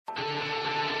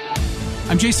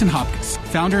I'm Jason Hopkins,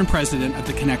 founder and president of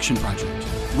the Connection Project.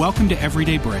 Welcome to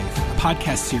Everyday Brave, a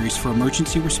podcast series for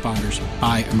emergency responders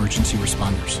by emergency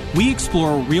responders. We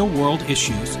explore real-world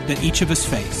issues that each of us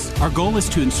face. Our goal is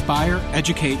to inspire,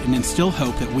 educate, and instill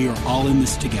hope that we are all in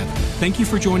this together. Thank you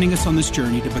for joining us on this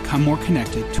journey to become more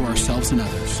connected to ourselves and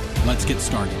others. Let's get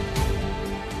started.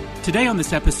 Today on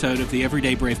this episode of the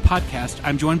Everyday Brave podcast,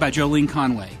 I'm joined by Jolene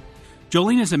Conway.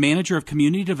 Jolene is a manager of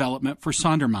community development for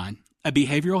Sondermind, a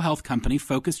behavioral health company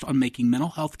focused on making mental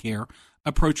health care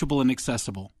approachable and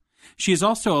accessible. She is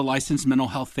also a licensed mental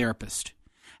health therapist.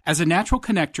 As a natural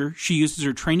connector, she uses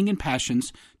her training and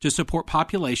passions to support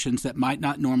populations that might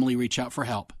not normally reach out for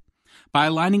help. By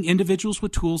aligning individuals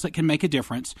with tools that can make a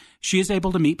difference, she is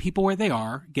able to meet people where they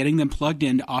are, getting them plugged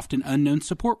into often unknown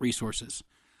support resources.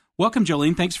 Welcome,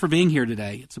 Jolene. Thanks for being here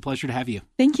today. It's a pleasure to have you.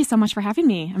 Thank you so much for having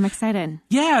me. I'm excited.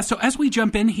 Yeah. So as we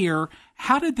jump in here,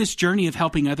 how did this journey of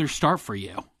helping others start for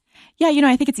you? Yeah,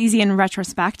 I think it's easy in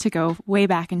retrospect to go way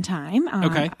back in time.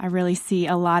 Okay. I really see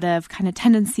a lot of kind of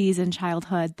tendencies in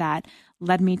childhood that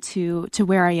led me to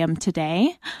where I am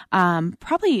today.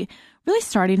 Probably really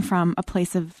starting from a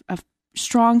place of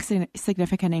strong,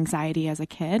 significant anxiety as a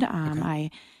kid.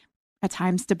 I at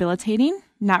times debilitating,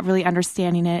 not really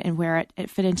understanding it and where it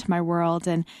fit into my world.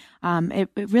 And it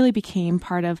really became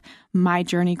part of my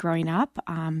journey growing up.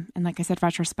 And like I said,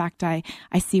 retrospect, I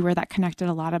see where that connected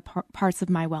a lot of parts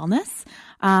of my wellness.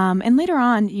 And later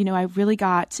on, I really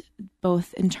got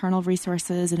both internal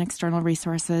resources and external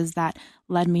resources that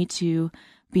led me to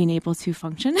being able to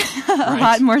function a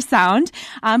lot more sound.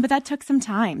 But that took some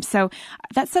time. So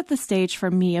that set the stage for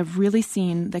me of really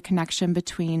seeing the connection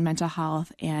between mental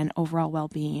health and overall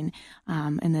well-being.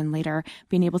 And then later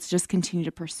being able to just continue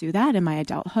to pursue that in my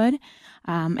adulthood.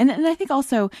 And I think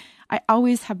also I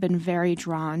always have been very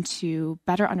drawn to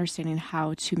better understanding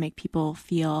how to make people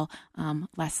feel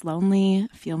less lonely,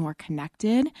 feel more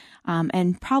connected,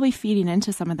 and probably feeding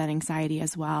into some of that anxiety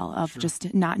as well of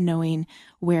just not knowing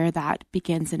where that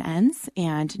begins and ends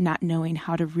and not knowing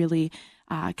how to really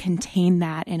contain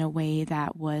that in a way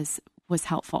that was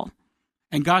helpful.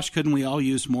 And gosh, couldn't we all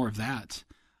use more of that?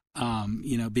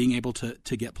 Being able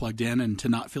to get plugged in and to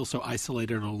not feel so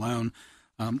isolated or alone.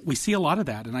 We see a lot of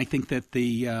that, and I think that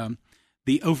the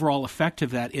overall effect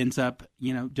of that ends up,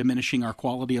 diminishing our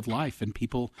quality of life, and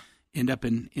people end up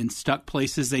in stuck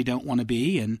places they don't want to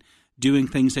be, and doing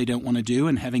things they don't want to do,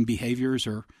 and having behaviors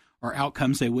or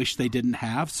outcomes they wish they didn't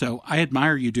have. So I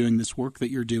admire you doing this work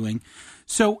that you're doing.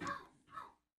 So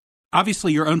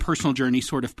obviously your own personal journey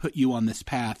sort of put you on this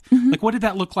path. Mm-hmm. Like, what did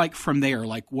that look like from there?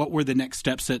 Like, what were the next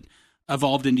steps that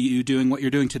evolved into you doing what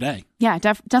you're doing today? Yeah,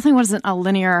 definitely wasn't a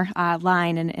linear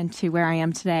line into where I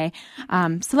am today.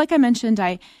 So like I mentioned,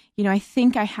 I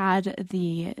think I had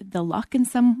the luck in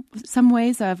some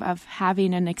ways of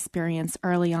having an experience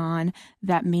early on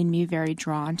that made me very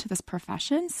drawn to this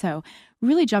profession. So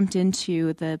really jumped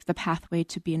into the pathway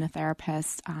to being a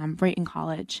therapist right in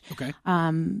college. Okay.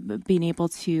 Being able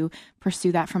to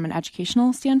pursue that from an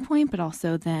educational standpoint, but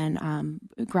also then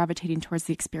gravitating towards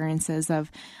the experiences of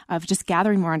just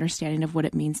gathering more understanding of what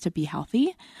it means to be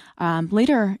healthy.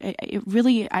 Later,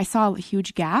 I saw a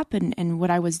huge gap in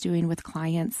what I was doing with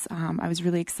clients. I was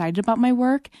really excited about my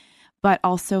work, but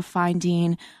also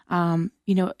finding,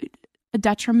 a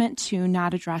detriment to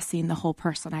not addressing the whole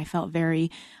person. I felt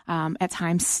very, at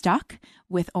times, stuck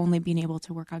with only being able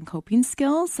to work on coping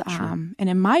skills. Sure. And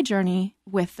in my journey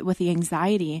with the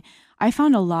anxiety, I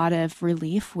found a lot of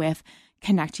relief with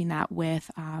connecting that with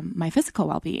my physical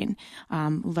well-being,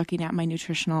 looking at my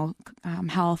nutritional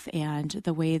health and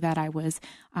the way that I was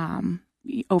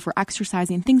over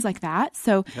exercising, things like that.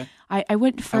 So okay. I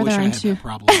went further into. I had that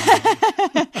problem.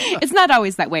 It's not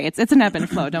always that way. It's an ebb and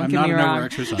flow. Don't get me wrong.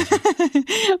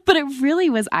 But it really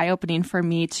was eye-opening for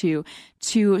me to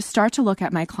start to look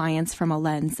at my clients from a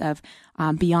lens of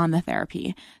beyond the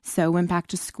therapy. So went back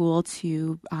to school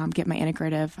to get my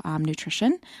integrative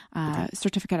nutrition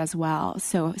certificate as well.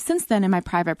 So since then in my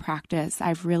private practice,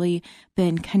 I've really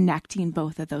been connecting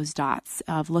both of those dots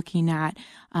of looking at,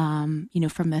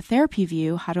 from the therapy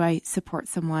view, how do I support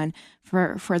someone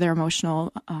for their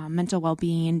emotional, mental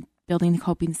well-being, building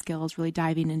coping skills, really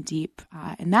diving in deep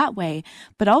in that way,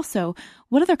 but also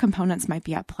what other components might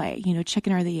be at play,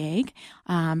 chicken or the egg.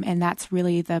 And that's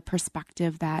really the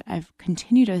perspective that I've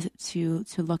continued to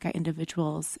look at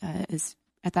individuals is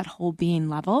at that whole being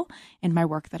level in my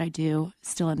work that I do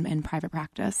still in private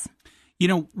practice. You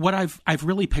know, what I've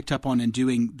really picked up on in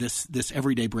doing this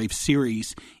Everyday Brave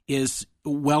series is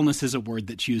wellness is a word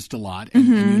that's used a lot. And,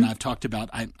 and you and I've talked about,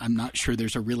 I'm not sure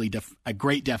there's a really a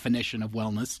great definition of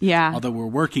wellness, although we're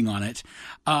working on it.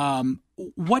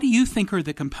 What do you think are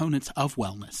the components of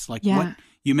wellness? Like what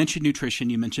you mentioned nutrition,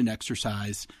 you mentioned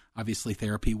exercise. Obviously,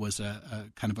 therapy was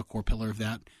a kind of a core pillar of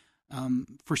that.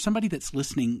 For somebody that's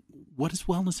listening, what does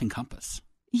wellness encompass?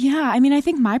 Yeah, I mean, I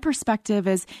think my perspective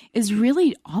is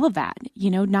really all of that, you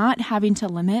know, not having to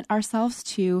limit ourselves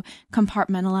to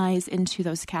compartmentalize into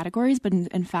those categories, but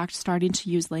in fact, starting to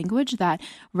use language that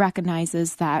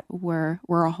recognizes that we're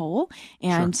a whole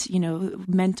and, you know,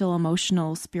 mental,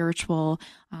 emotional, spiritual,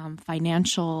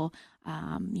 financial,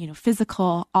 you know,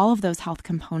 physical, all of those health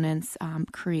components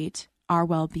create our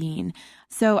well-being.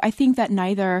 So I think that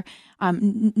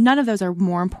none of those are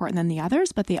more important than the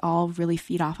others, but they all really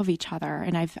feed off of each other.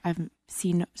 And I've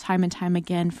seen time and time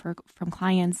again from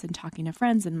clients and talking to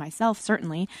friends and myself,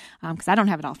 certainly, because I don't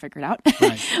have it all figured out.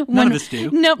 Right. None of us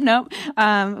do. Nope.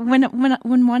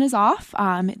 When one is off,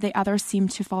 the others seem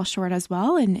to fall short as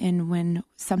well. And when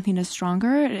something is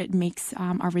stronger, it makes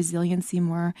our resiliency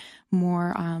more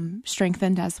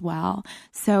strengthened as well.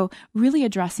 So really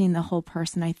addressing the whole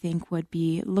person, I think, would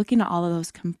be looking at all of those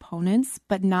components,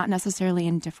 but not necessarily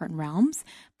in different realms,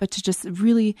 but to just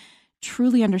really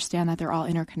truly understand that they're all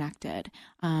interconnected.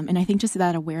 And I think just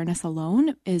that awareness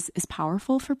alone is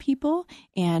powerful for people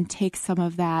and takes some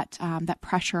of that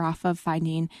pressure off of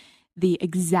finding the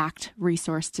exact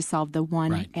resource to solve the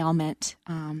one ailment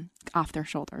off their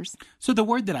shoulders. So the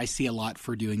word that I see a lot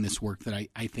for doing this work that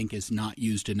I think is not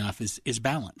used enough is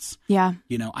balance. Yeah.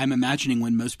 You know, I'm imagining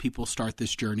when most people start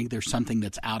this journey, there's something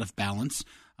that's out of balance.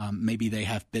 Maybe they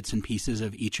have bits and pieces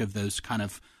of each of those kind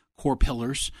of core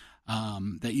pillars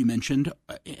that you mentioned,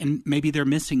 and maybe they're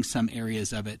missing some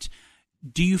areas of it.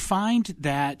 Do you find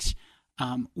that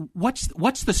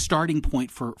what's the starting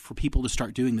point for people to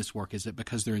start doing this work? Is it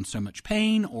because they're in so much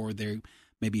pain, or they're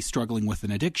maybe struggling with an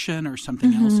addiction or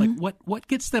something else? Like what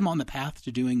gets them on the path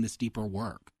to doing this deeper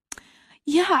work?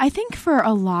 Yeah, I think for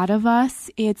a lot of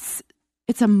us, it's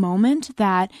a moment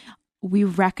that we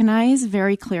recognize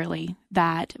very clearly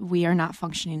that we are not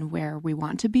functioning where we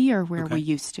want to be or where we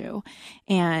used to.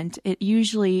 And it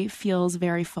usually feels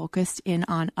very focused in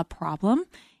on a problem.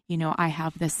 You know, I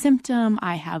have this symptom,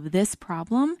 I have this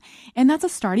problem, and that's a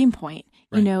starting point.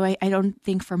 Right. You know, I don't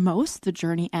think for most the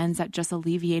journey ends at just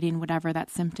alleviating whatever that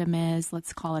symptom is.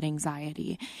 Let's call it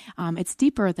anxiety. It's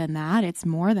deeper than that. It's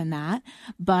more than that.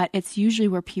 But it's usually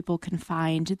where people can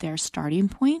find their starting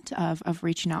point of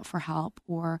reaching out for help,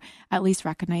 or at least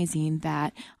recognizing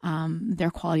that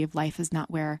their quality of life is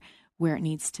not where it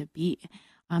needs to be.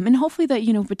 And hopefully that,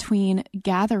 you know, between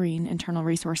gathering internal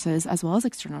resources as well as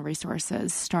external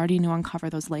resources, starting to uncover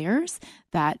those layers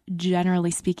that,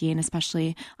 generally speaking,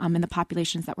 especially in the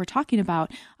populations that we're talking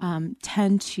about,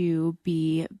 tend to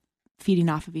be feeding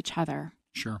off of each other.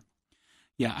 Sure.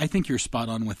 Yeah, I think you're spot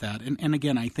on with that. And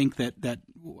again, I think that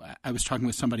I was talking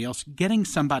with somebody else, getting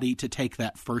somebody to take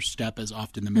that first step is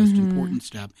often the most important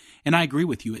step. And I agree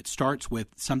with you. It starts with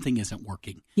something isn't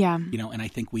working. Yeah. You know, and I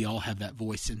think we all have that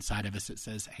voice inside of us that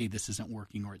says, hey, this isn't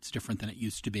working, or it's different than it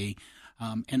used to be.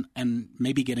 And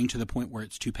maybe getting to the point where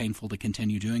it's too painful to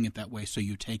continue doing it that way, so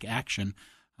you take action.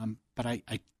 But I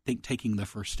think taking the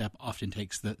first step often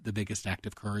takes the biggest act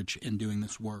of courage in doing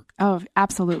this work. Oh,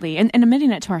 absolutely. And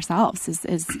admitting it to ourselves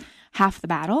is half the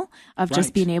battle of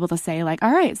just being able to say, like,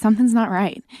 all right, something's not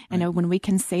right. And when we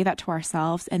can say that to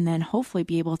ourselves and then hopefully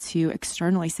be able to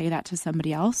externally say that to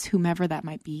somebody else, whomever that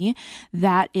might be,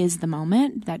 that is the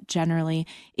moment that generally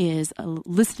is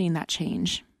eliciting that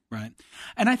change. Right.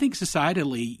 And I think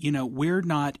societally, you know, we're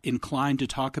not inclined to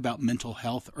talk about mental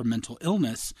health or mental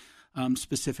illness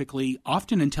specifically,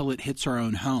 often until it hits our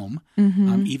own home,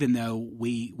 even though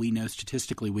we know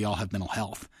statistically we all have mental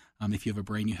health. If you have a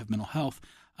brain, you have mental health.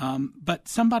 But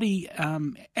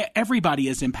everybody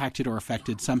is impacted or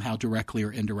affected somehow directly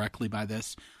or indirectly by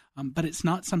this. But it's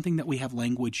not something that we have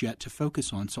language yet to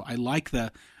focus on. So I like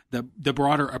the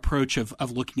broader approach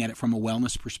of looking at it from a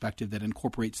wellness perspective that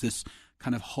incorporates this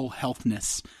kind of whole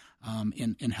healthness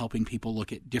in helping people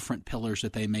look at different pillars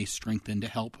that they may strengthen to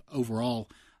help overall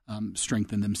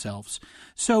strengthen themselves.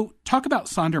 So talk about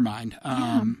Sondermind.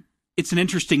 It's an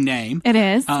interesting name. It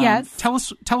is, yes. Tell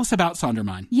us about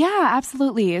Sondermind. Yeah,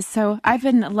 absolutely. So I've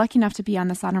been lucky enough to be on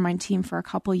the Sondermind team for a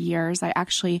couple years. I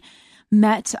actually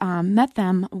met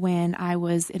them when I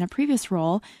was in a previous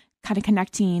role, kind of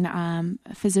connecting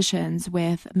physicians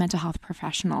with mental health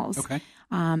professionals. Okay.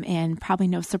 And probably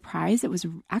no surprise, it was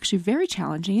actually very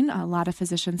challenging. A lot of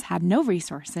physicians had no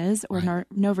resources or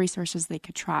no resources they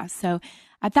could trust. So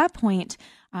at that point,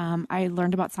 I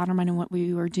learned about Sondermind and what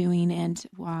we were doing,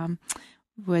 and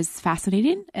was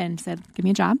fascinated and said, give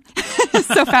me a job.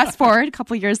 So fast forward a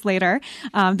couple of years later,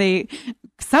 they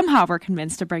somehow were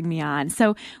convinced to bring me on.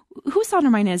 So who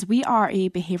Sondermind is, we are a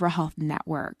behavioral health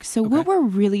network. So what we're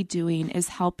really doing is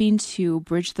helping to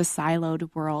bridge the siloed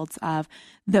worlds of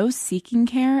those seeking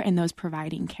care and those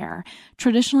providing care.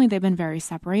 Traditionally, they've been very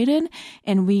separated,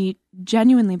 and we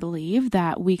genuinely believe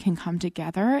that we can come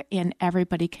together and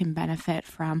everybody can benefit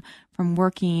from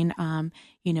working,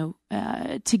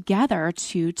 together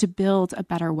to build a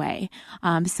better way.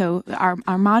 So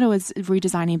our motto is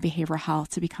redesigning behavioral health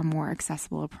to become more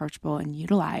accessible, approachable, and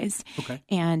utilized. Okay.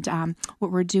 And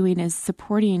what we're doing is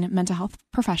supporting mental health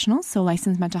professionals, so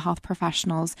licensed mental health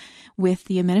professionals, with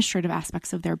the administrative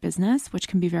aspects of their business, which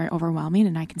can be very overwhelming.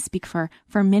 And I can speak for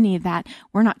many that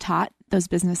we're not taught those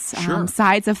business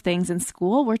sides of things in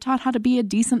school. We're taught how to be a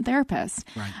decent therapist.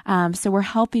 Right. So we're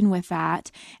helping with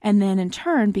that. And then in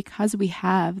turn, because we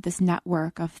have this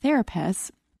network of therapists,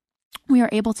 we are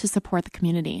able to support the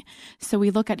community. So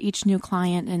we look at each new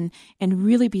client and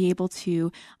really be able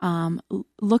to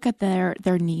look at their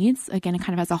needs, again,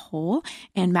 kind of as a whole,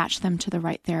 and match them to the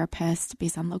right therapist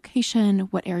based on location,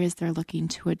 what areas they're looking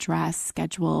to address,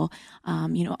 schedule,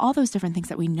 all those different things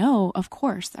that we know, of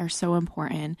course, are so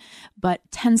important, but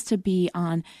tends to be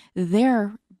on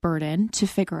their burden to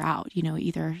figure out,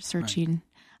 either searching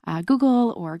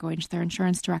Google or going to their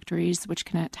insurance directories, which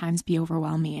can at times be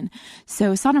overwhelming.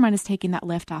 So Sondermind is taking that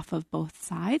lift off of both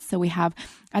sides. So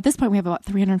at this point, we have about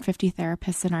 350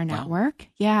 therapists in our network.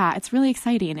 Yeah, it's really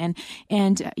exciting.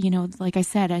 And like I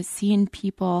said, seeing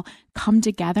people come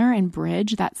together and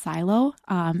bridge that silo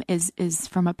is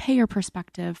from a payer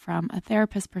perspective, from a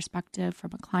therapist perspective,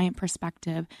 from a client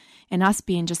perspective, and us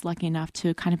being just lucky enough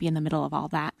to kind of be in the middle of all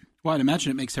that. Well, I'd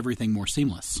imagine it makes everything more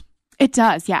seamless. It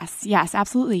does. Yes,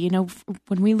 absolutely.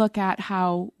 When we look at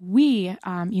how we,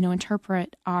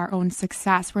 interpret our own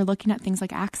success, we're looking at things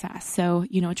like access. So,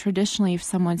 traditionally, if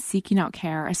someone's seeking out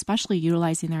care, especially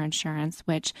utilizing their insurance,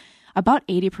 which about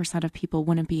 80% of people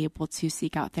wouldn't be able to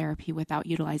seek out therapy without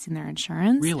utilizing their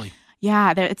insurance. Really?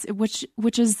 Yeah, which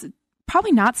is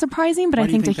probably not surprising, but I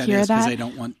think to hear that, because they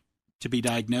don't want to be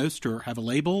diagnosed or have a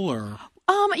label, or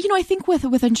I think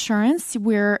with insurance,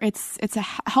 where it's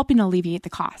helping alleviate the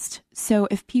cost. So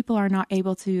if people are not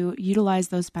able to utilize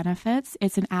those benefits,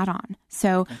 it's an add-on.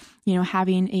 So,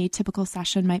 having a typical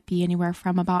session might be anywhere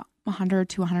from about $100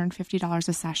 to $150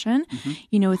 a session.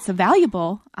 Mm-hmm. It's a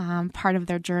valuable part of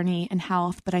their journey in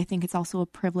health, but I think it's also a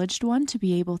privileged one to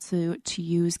be able to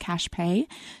use cash pay.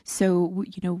 So,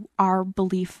 our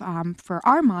belief for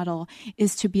our model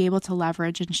is to be able to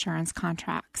leverage insurance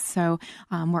contracts. So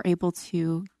we're able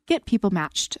to get people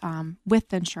matched with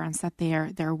the insurance that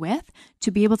they're with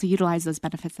to be able to utilize those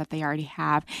benefits that they already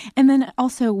have. And then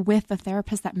also with a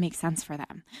therapist that makes sense for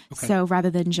them. Okay. So rather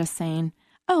than just saying,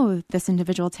 oh, this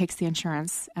individual takes the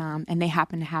insurance and they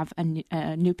happen to have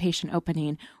a new patient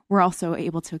opening, we're also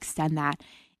able to extend that.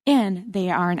 And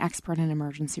they are an expert in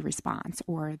emergency response,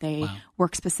 or they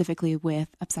work specifically with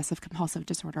obsessive compulsive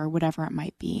disorder, or whatever it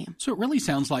might be. So it really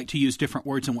sounds like, to use different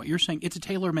words than what you're saying, it's a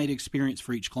tailor-made experience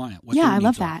for each client. Yeah, I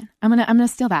love that. I'm gonna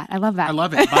steal that. I love that. I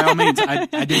love it. By all means, I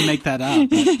didn't make that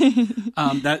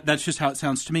up. But, that's just how it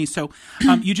sounds to me. So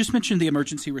you just mentioned the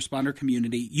emergency responder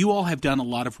community. You all have done a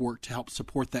lot of work to help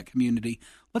support that community.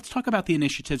 Let's talk about the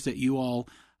initiatives that you all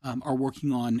are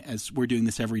working on as we're doing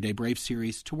this Everyday Brave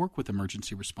series to work with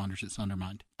emergency responders at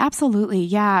Sondermind. Absolutely.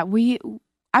 Yeah.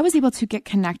 I was able to get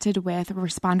connected with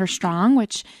Responder Strong,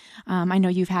 which I know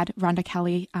you've had Rhonda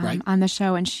Kelly on the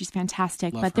show, and she's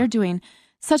fantastic. Love her. They're doing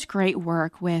such great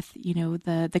work with,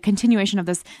 the continuation of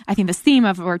this. I think this theme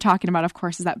of what we're talking about, of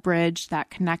course, is that bridge,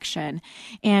 that connection.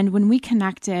 And when we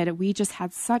connected, we just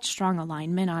had such strong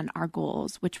alignment on our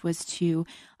goals, which was to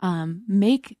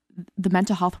make the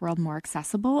mental health world more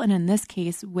accessible. And in this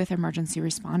case, with emergency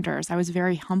responders, I was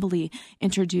very humbly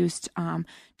introduced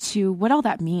to what all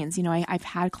that means. I've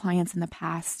had clients in the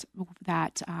past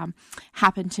that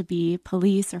happen to be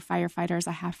police or firefighters.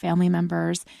 I have family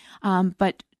members.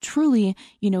 But truly,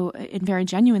 and very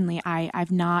genuinely,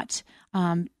 I've not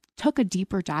took a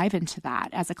deeper dive into that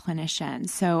as a clinician.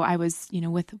 So I was,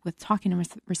 with talking to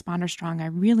Responder Strong, I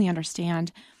really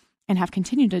understand and have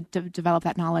continued to develop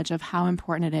that knowledge of how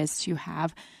important it is to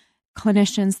have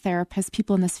clinicians, therapists,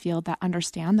 people in this field that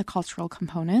understand the cultural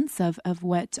components of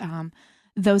what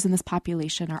those in this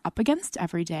population are up against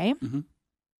every day. Mm-hmm.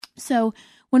 So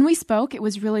when we spoke, it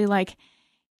was really like,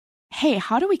 hey,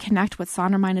 how do we connect what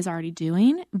Sondermind is already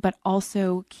doing, but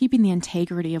also keeping the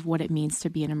integrity of what it means to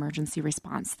be an emergency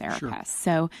response therapist?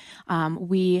 Sure. So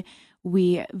we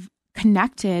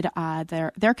connected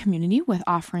their community with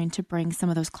offering to bring some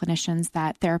of those clinicians,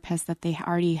 that therapists that they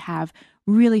already have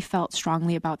really felt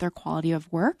strongly about their quality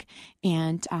of work,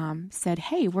 and said,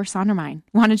 hey, we're Sondermind.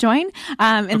 Want to join?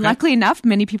 And luckily enough,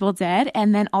 many people did.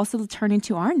 And then also turning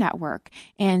to our network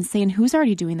and saying, who's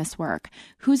already doing this work?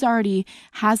 Who's already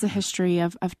has a history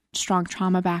of strong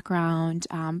trauma background,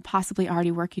 possibly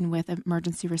already working with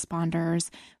emergency responders,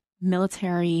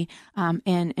 military,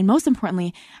 and most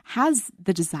importantly, has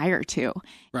the desire to.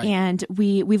 Right. And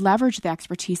we leverage the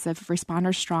expertise of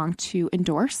Responder Strong to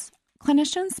endorse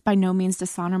clinicians. By no means does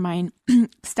Sondermind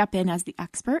step in as the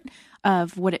expert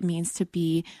of what it means to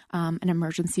be an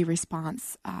emergency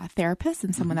response therapist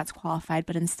and someone that's qualified,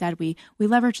 but instead we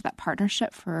leverage that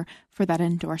partnership for that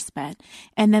endorsement.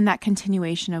 And then that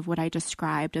continuation of what I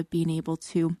described of being able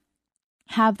to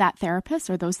have that therapist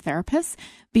or those therapists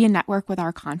be in network with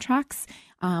our contracts.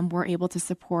 We're able to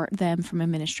support them from an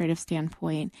administrative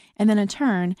standpoint. And then in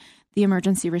turn, the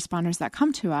emergency responders that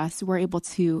come to us, we're able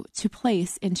to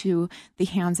place into the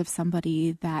hands of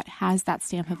somebody that has that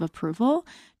stamp of approval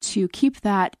to keep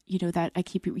that, that I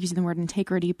keep using the word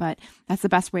integrity, but that's the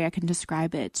best way I can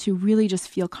describe it, to really just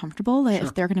feel comfortable that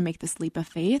if they're going to make this leap of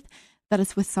faith, that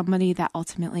it's with somebody that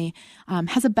ultimately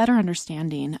has a better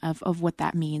understanding of what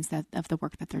that means, of the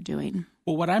work that they're doing.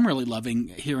 Well, what I'm really loving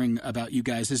hearing about you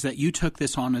guys is that you took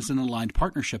this on as an aligned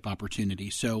partnership opportunity.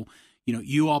 So,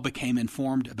 you all became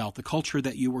informed about the culture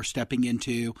that you were stepping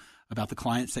into, about the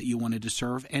clients that you wanted to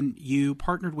serve, and you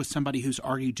partnered with somebody who's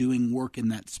already doing work in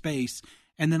that space,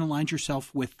 and then aligned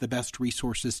yourself with the best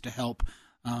resources to help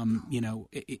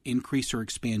increase or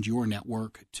expand your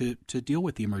network to deal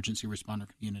with the emergency responder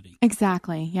community.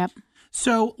 Exactly. Yep.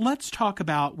 So let's talk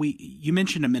about, you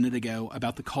mentioned a minute ago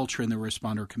about the culture in the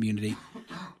responder community.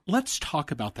 Let's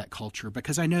talk about that culture,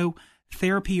 because I know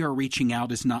therapy or reaching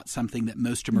out is not something that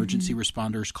most emergency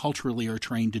responders culturally are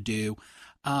trained to do.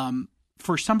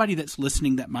 For somebody that's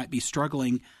listening that might be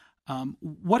struggling,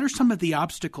 what are some of the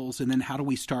obstacles, and then how do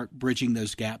we start bridging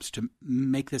those gaps to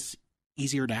make this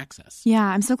easier to access? Yeah,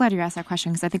 I'm so glad you asked that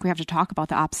question, because I think we have to talk about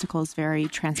the obstacles very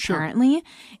transparently. Sure.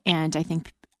 And I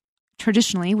think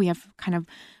traditionally we have kind of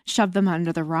shoved them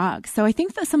under the rug. So I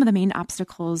think that some of the main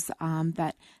obstacles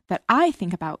that I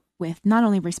think about with not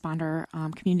only responder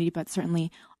community, but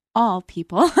certainly all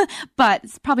people, but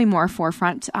it's probably more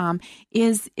forefront,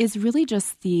 is really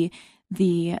just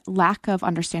the lack of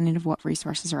understanding of what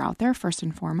resources are out there, first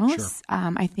and foremost.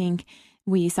 Sure. I think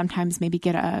we sometimes maybe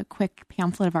get a quick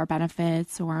pamphlet of our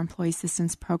benefits or our employee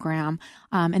assistance program,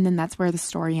 and then that's where the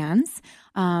story ends.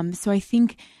 So I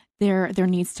think there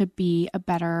needs to be a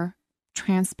better,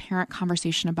 transparent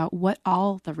conversation about what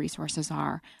all the resources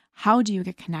are. How do you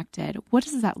get connected? What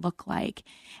does that look like?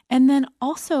 And then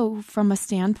also from a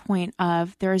standpoint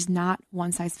of there is not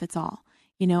one size fits all.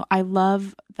 I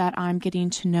love that I'm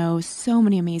getting to know so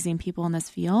many amazing people in this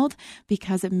field,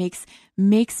 because it makes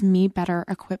me better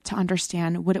equipped to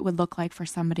understand what it would look like for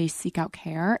somebody to seek out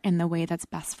care in the way that's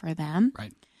best for them.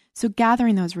 Right. So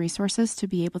gathering those resources to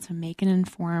be able to make an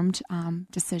informed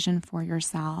decision for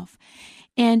yourself.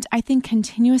 And I think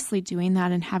continuously doing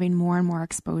that and having more and more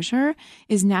exposure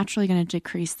is naturally going to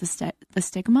decrease the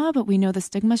stigma, but we know the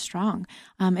stigma is strong.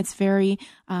 It's very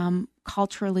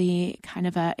culturally kind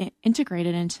of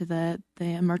integrated into the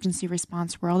emergency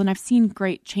response world. And I've seen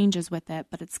great changes with it,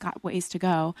 but it's got ways to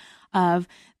go, of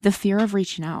the fear of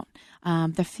reaching out,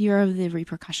 the fear of the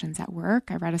repercussions at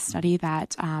work. I read a study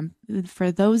that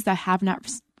for those that have not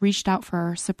reached out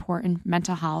for support in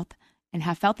mental health and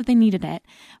have felt that they needed it,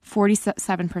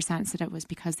 47% said it was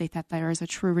because they thought there was a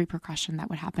true repercussion that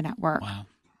would happen at work. Wow.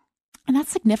 And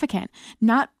that's significant.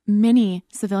 Not many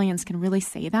civilians can really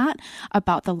say that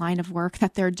about the line of work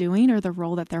that they're doing or the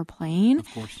role that they're playing.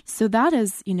 Of course. So that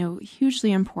is,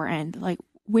 hugely important. Like,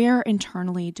 where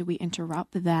internally do we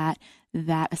interrupt that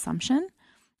assumption?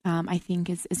 I think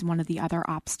is one of the other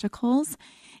obstacles.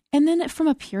 And then from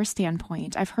a peer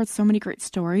standpoint, I've heard so many great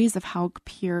stories of how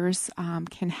peers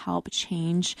can help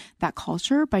change that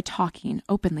culture by talking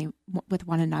openly with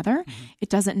one another. Mm-hmm. It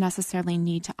doesn't necessarily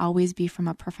need to always be from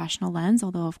a professional lens,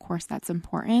 although of course that's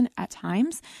important at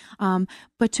times,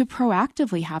 but to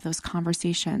proactively have those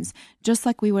conversations. Just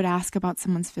like we would ask about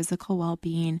someone's physical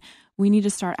well-being, we need to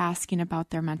start asking about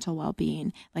their mental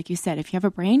well-being. Like you said, if you have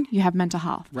a brain, you have mental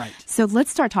health. Right. So let's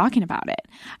start talking about it.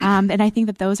 And I think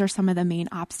that those are some of the main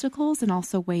obstacles, and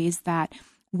also ways that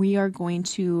we are going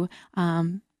to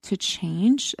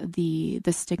change the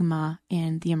stigma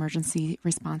in the emergency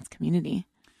response community.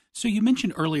 So you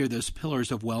mentioned earlier those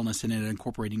pillars of wellness and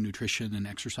incorporating nutrition and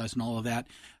exercise and all of that.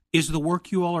 Is the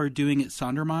work you all are doing at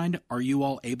Sondermind, are you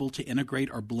all able to integrate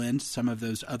or blend some of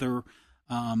those other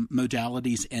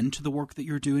modalities into the work that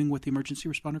you're doing with the emergency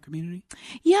responder community?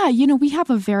 Yeah, we have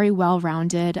a very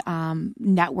well-rounded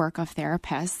network of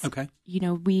therapists. Okay.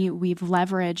 We've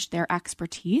leveraged their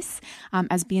expertise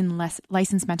as being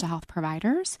licensed mental health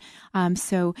providers.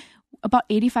 So about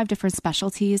 85 different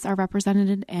specialties are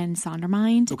represented in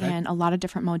Sondermind, okay, and a lot of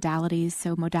different modalities.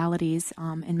 So modalities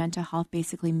in mental health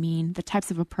basically mean the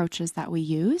types of approaches that we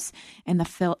use and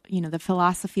the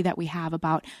philosophy that we have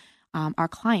about our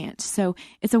client. So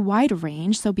it's a wide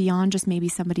range. So beyond just maybe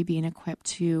somebody being equipped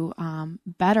to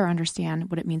better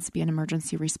understand what it means to be an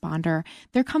emergency responder,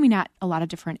 they're coming at a lot of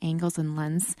different angles and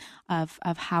lens of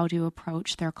how to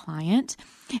approach their client.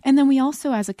 And then we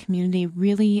also, as a community,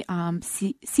 really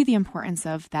see the importance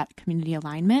of that community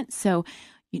alignment. So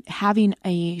having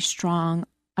a strong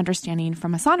understanding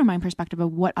from a Sondermind perspective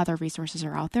of what other resources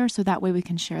are out there, so that way we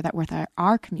can share that with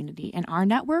our community and our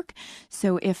network.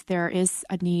 So if there is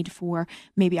a need for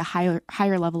maybe a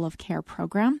higher level of care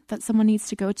program that someone needs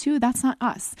to go to, that's not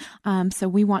us. So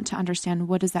we want to understand,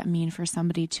 what does that mean for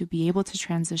somebody to be able to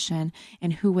transition,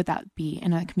 and who would that be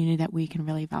in a community that we can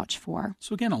really vouch for?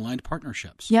 So again, aligned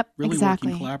partnerships. Yep, really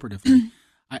exactly. Working collaboratively.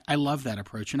 I love that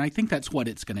approach, and I think that's what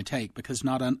it's going to take, because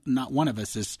not one of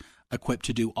us is equipped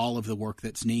to do all of the work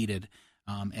that's needed,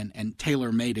 and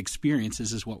tailor-made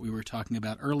experiences is what we were talking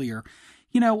about earlier.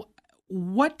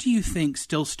 What do you think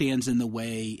still stands in the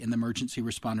way in the emergency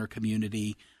responder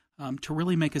community to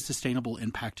really make a sustainable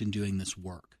impact in doing this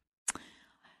work?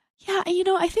 Yeah,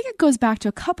 I think it goes back to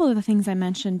a couple of the things I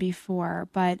mentioned before,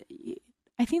 but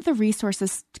I think the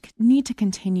resources need to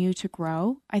continue to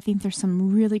grow. I think there's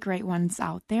some really great ones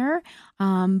out there,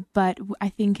 but I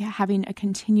think having a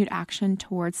continued action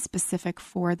towards specific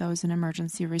for those in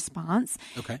emergency response,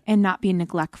 okay, and not being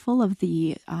neglectful of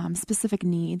the specific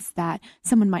needs that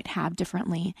someone might have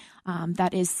differently,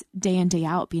 that is day in, day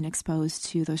out being exposed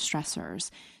to those stressors.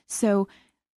 So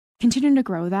continuing to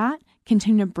grow that,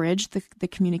 continue to bridge the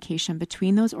communication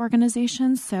between those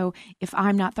organizations. So if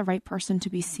I'm not the right person to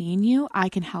be seeing you, I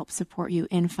can help support you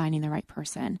in finding the right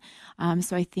person.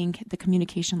 So I think the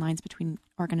communication lines between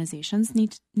organizations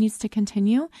needs to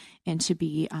continue, and to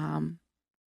be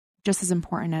just as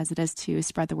important as it is to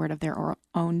spread the word of their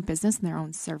own business and their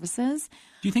own services.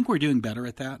 Do you think we're doing better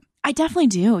at that? I definitely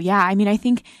do. Yeah. I mean, I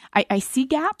think I see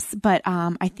gaps, but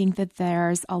I think that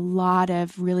there's a lot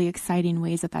of really exciting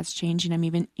ways that that's changing. I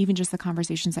mean, even just the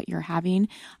conversations that you're having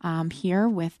here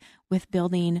with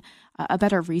building a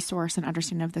better resource and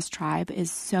understanding of this tribe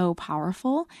is so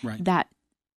powerful, right, that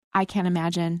I can't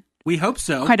imagine. We hope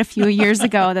so. Quite a few years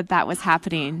ago that was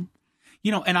happening.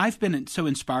 And I've been so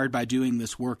inspired by doing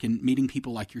this work and meeting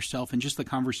people like yourself, and just the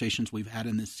conversations we've had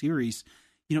in this series.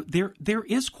 There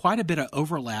is quite a bit of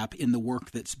overlap in the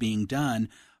work that's being done,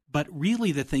 but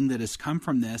really the thing that has come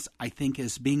from this, I think,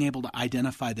 is being able to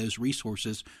identify those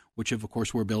resources, which of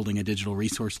course we're building a digital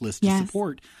resource list to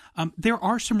support. There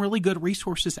are some really good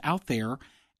resources out there,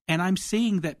 and I'm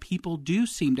seeing that people do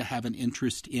seem to have an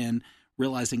interest in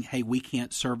realizing, hey, we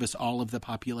can't service all of the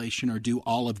population or do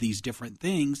all of these different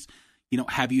things.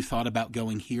 Have you thought about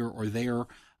going here or there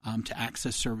to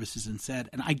access services instead?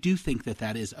 And I do think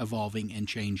that is evolving and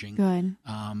changing. Good.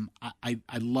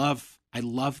 I love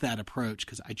that approach,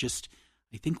 because I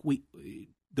think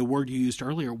the word you used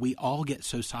earlier, we all get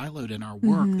so siloed in our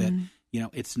work that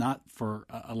it's not for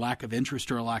a lack of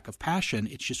interest or a lack of passion.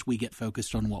 It's just we get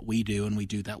focused on what we do, and we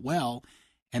do that well,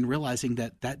 and realizing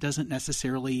that doesn't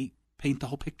necessarily paint the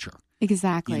whole picture.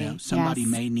 Exactly. Somebody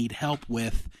may need help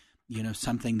with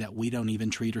something that we don't even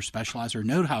treat or specialize or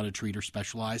know how to treat or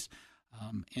specialize.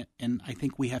 And I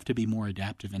think we have to be more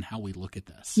adaptive in how we look at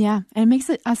this. Yeah, and it makes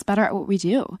us better at what we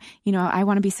do. I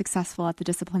want to be successful at the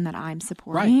discipline that I'm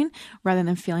supporting, right, rather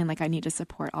than feeling like I need to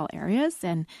support all areas.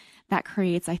 And that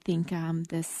creates, I think,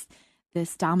 this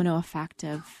domino effect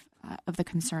of the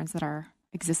concerns that are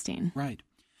existing. Right.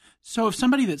 So if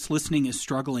somebody that's listening is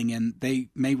struggling and they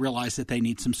may realize that they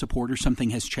need some support or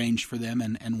something has changed for them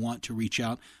and want to reach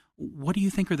out, what do you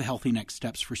think are the healthy next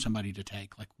steps for somebody to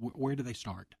take? Like, where do they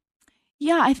start?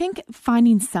 Yeah, I think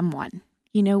finding someone,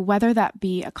 whether that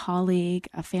be a colleague,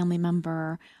 a family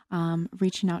member,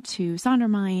 reaching out to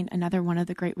Sondermind, another one of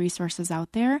the great resources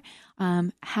out there,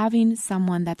 having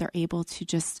someone that they're able to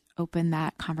just open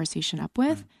that conversation up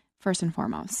with, first and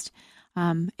foremost.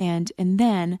 And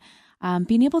then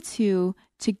being able to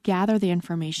gather the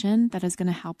information that is going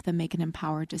to help them make an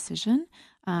empowered decision.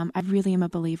 I really am a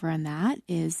believer in that,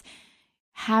 is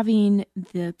having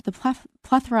the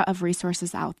plethora of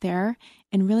resources out there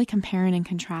and really comparing and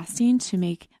contrasting to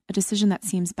make a decision that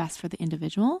seems best for the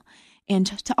individual, and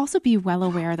to also be well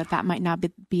aware that might not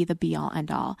be the be-all,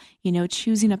 end-all.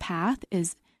 Choosing a path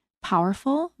is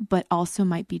powerful, but also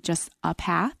might be just a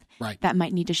path Right. that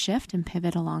might need to shift and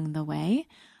pivot along the way.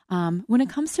 When it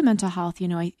comes to mental health,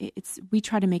 we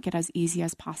try to make it as easy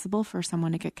as possible for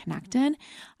someone to get connected.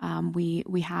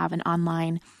 We have an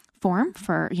online form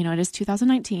for, it is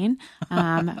 2019.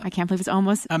 I can't believe it's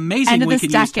almost amazing end of we this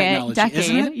can use technology,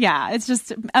 isn't it? Yeah, it's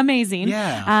just amazing.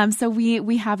 Yeah. So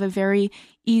we have a very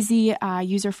easy,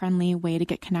 user-friendly way to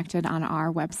get connected on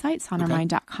our website,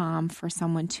 sondermind.com, for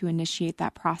someone to initiate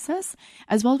that process,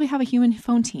 as well as we have a human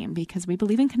phone team because we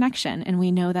believe in connection, and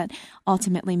we know that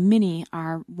ultimately many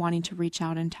are wanting to reach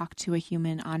out and talk to a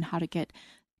human on how to get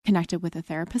connected with a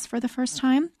therapist for the first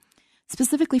time.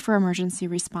 Specifically for emergency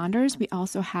responders, we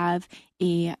also have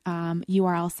a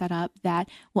URL set up that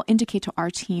will indicate to our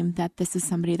team that this is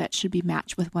somebody that should be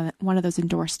matched with one of those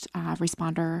endorsed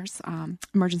responders,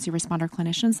 emergency responder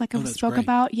clinicians like I spoke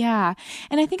about. Yeah.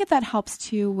 And I think that helps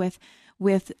too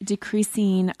with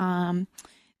decreasing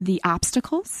the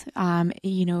obstacles.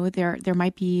 There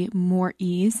might be more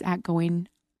ease at going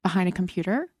behind a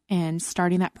computer and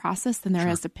starting that process than there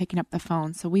is to picking up the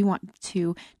phone. So we want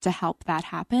to help that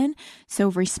happen.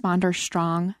 So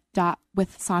ResponderStrong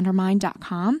with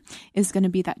sondermind.com is going to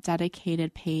be that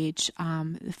dedicated page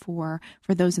for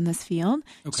those in this field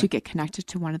to get connected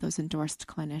to one of those endorsed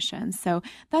clinicians. So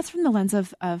that's from the lens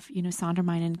of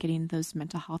Sondermind and getting those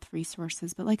mental health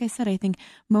resources. But like I said, I think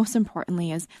most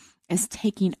importantly is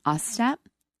taking a step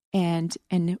and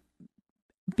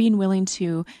being willing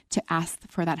to ask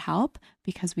for that help,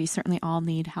 because we certainly all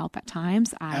need help at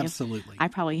times. Absolutely. I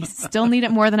probably still need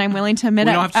it more than I'm willing to admit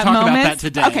we don't have to at talk moments.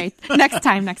 about that today. Okay, next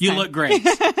time. You look great.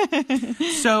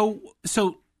 So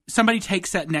somebody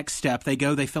takes that next step. They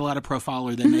go, they fill out a profile,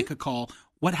 or they make a call.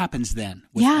 What happens then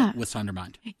with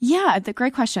Sondermind? Yeah,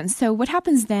 great question. So what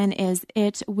happens then is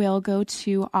it will go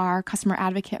to our customer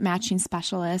advocate matching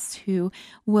specialist, who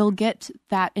will get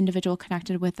that individual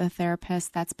connected with a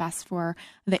therapist that's best for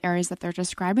the areas that they're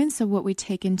describing. So what we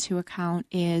take into account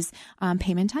is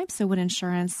payment type. So what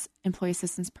insurance, employee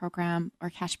assistance program,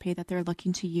 or cash pay that they're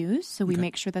looking to use. So we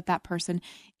make sure that person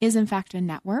is in fact in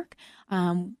network.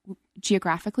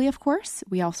 Geographically, of course,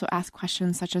 we also ask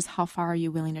questions such as how far are you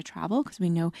willing to travel, because we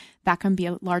know that can be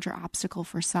a larger obstacle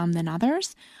for some than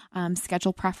others.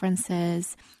 Schedule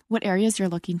preferences, what areas you're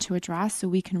looking to address, so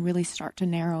we can really start to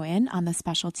narrow in on the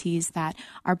specialties that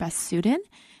are best suited.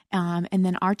 And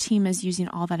then our team is using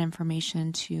all that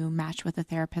information to match with the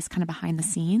therapist kind of behind the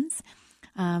scenes.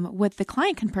 What the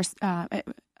client can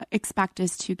expect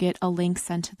is to get a link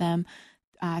sent to them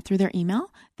through their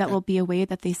email. That will be a way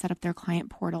that they set up their client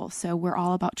portal. So we're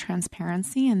all about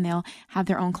transparency, and they'll have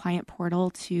their own client portal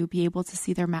to be able to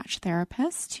see their match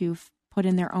therapist, to put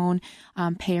in their own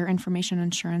payer information,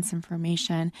 insurance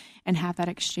information, and have that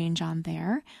exchange on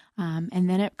there. And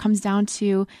then it comes down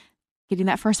to getting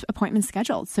that first appointment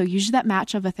scheduled. So usually that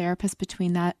match of a therapist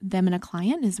between them and a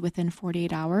client is within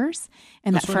 48 hours.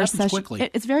 And that first session,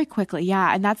 it's very quickly.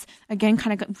 Yeah. And that's, again,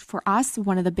 kind of for us,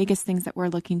 one of the biggest things that we're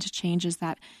looking to change is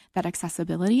that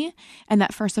accessibility. And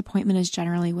that first appointment is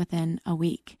generally within a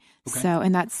week. So,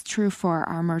 and that's true for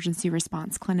our emergency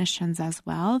response clinicians as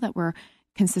well, that we're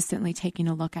consistently taking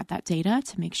a look at that data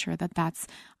to make sure that that's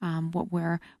what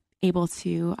we're able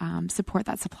to support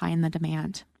that supply and the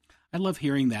demand. I love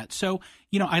hearing that. So,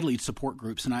 I lead support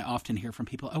groups, and I often hear from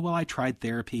people, I tried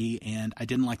therapy and I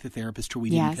didn't like the therapist, or we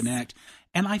didn't connect.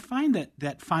 And I find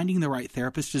that finding the right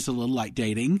therapist is a little like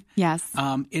dating. Yes.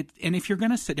 And if you're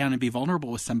going to sit down and be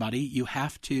vulnerable with somebody, you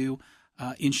have to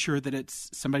ensure that it's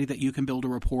somebody that you can build a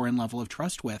rapport and level of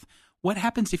trust with. What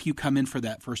happens if you come in for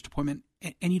that first appointment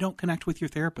and you don't connect with your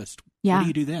therapist? Yeah. What do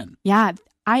you do then? Yeah.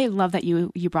 I love that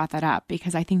you brought that up,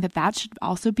 because I think that should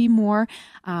also be more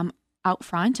out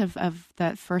front of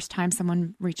the first time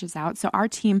someone reaches out. So our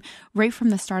team, right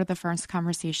from the start of the first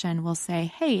conversation, will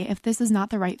say, hey, if this is not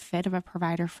the right fit of a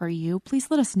provider for you, please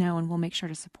let us know and we'll make sure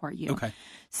to support you. Okay.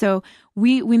 So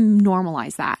we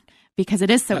normalize that, because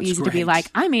it is so That's easy great. to be like,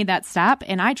 I made that step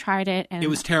and I tried it and it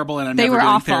was terrible and I'm they never were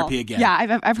doing awful. therapy again.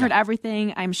 Yeah, I've heard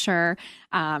everything, I'm sure.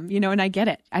 And I get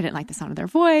it. I didn't like the sound of their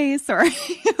voice or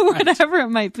whatever it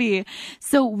might be.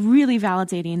 So really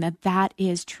validating that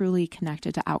is truly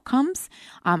connected to outcomes.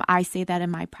 I say that in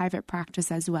my private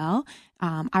practice as well.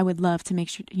 I would love to make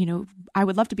sure, I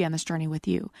would love to be on this journey with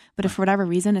you. But if for whatever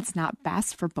reason it's not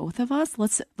best for both of us,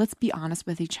 let's be honest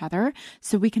with each other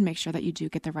so we can make sure that you do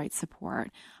get the right support.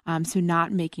 So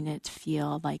not making it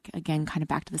feel like, again, kind of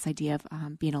back to this idea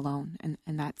of being alone and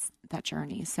that's that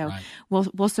journey. So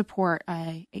we'll support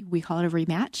we call it a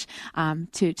rematch,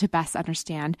 to best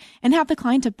understand and have the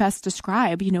client to best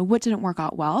describe, what didn't work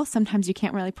out well. Sometimes you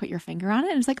can't really put your finger on it.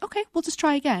 And it's like, okay, we'll just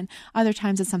try again. Other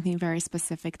times it's something very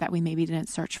specific that we maybe didn't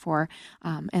search for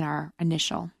in our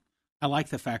initial. I like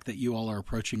the fact that you all are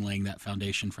approaching laying that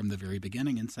foundation from the very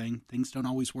beginning and saying things don't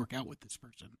always work out with this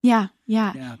person. Yeah.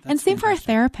 And same fantastic. For our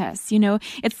therapists.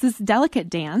 It's this delicate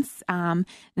dance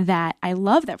that I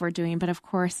love that we're doing, but of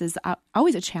course is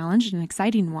always a challenge and an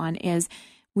exciting one is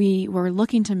we're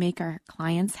looking to make our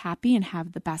clients happy and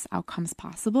have the best outcomes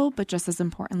possible, but just as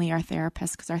importantly, our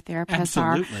therapists, because our therapists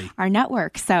are our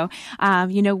network. So,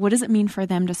 what does it mean for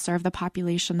them to serve the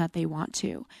population that they want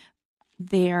to?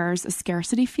 There's a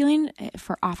scarcity feeling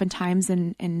for oftentimes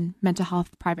in mental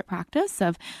health private practice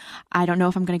of, I don't know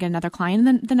if I'm going to get another client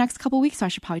in the next couple of weeks, so I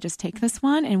should probably just take this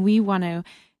one. And we want to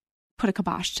put a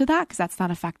kibosh to that because that's not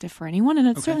effective for anyone. And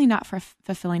it's certainly not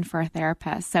fulfilling for a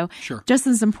therapist. So just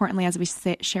as importantly as we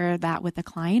share that with the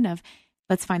client of,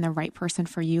 let's find the right person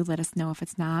for you. Let us know if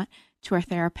it's not. To our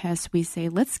therapist, we say,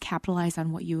 let's capitalize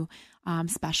on what you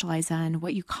specialize in,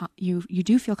 what you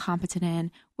do feel competent in,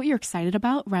 what you're excited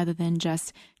about, rather than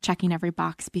just checking every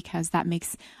box, because that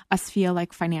makes us feel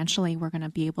like financially we're going to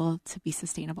be able to be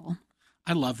sustainable.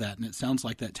 I love that. And it sounds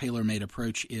like that tailor-made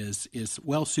approach is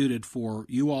well suited for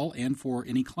you all and for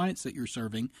any clients that you're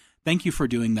serving. Thank you for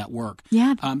doing that work.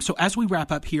 Yeah. So as we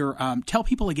wrap up here, tell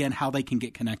people again how they can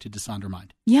get connected to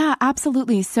SonderMind. Yeah,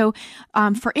 absolutely. So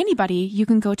for anybody, you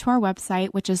can go to our website,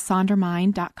 which is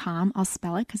sondermind.com. I'll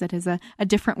spell it because it is a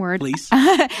different word. Please.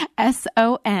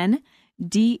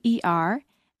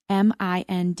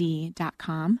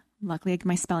 SonderMind.com. Luckily,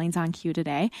 my spelling's on cue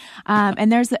today.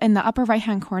 And there's in the upper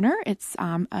right-hand corner, it's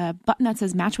a button that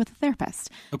says Match with a Therapist.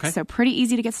 Okay. So pretty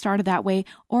easy to get started that way.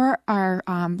 Or our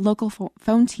local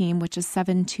phone team, which is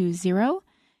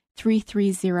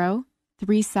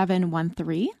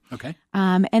 720-330-3713. Okay.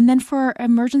 And then for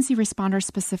emergency responders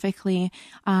specifically,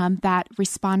 that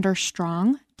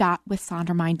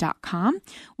responderstrong.withsondermind.com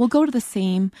will go to the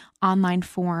same online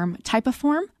type of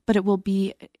form, but it will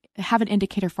have an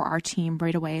indicator for our team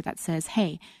right away that says,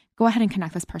 hey, go ahead and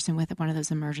connect this person with one of those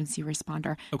emergency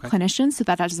responder clinicians so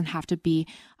that doesn't have to be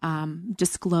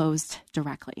disclosed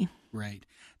directly. Right.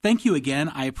 Thank you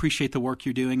again. I appreciate the work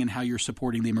you're doing and how you're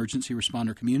supporting the emergency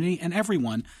responder community, and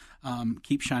everyone.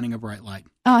 Keep shining a bright light.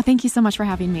 Oh, thank you so much for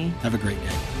having me. Have a great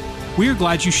day. We are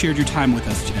glad you shared your time with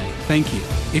us today. Thank you.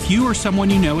 If you or someone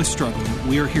you know is struggling,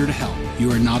 we are here to help.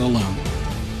 You are not alone.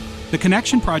 The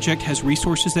Connection Project has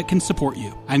resources that can support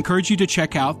you. I encourage you to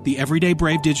check out the Everyday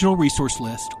Brave digital resource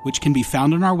list, which can be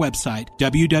found on our website,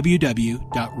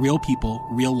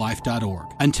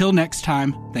 www.realpeoplereallife.org. Until next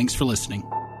time, thanks for listening.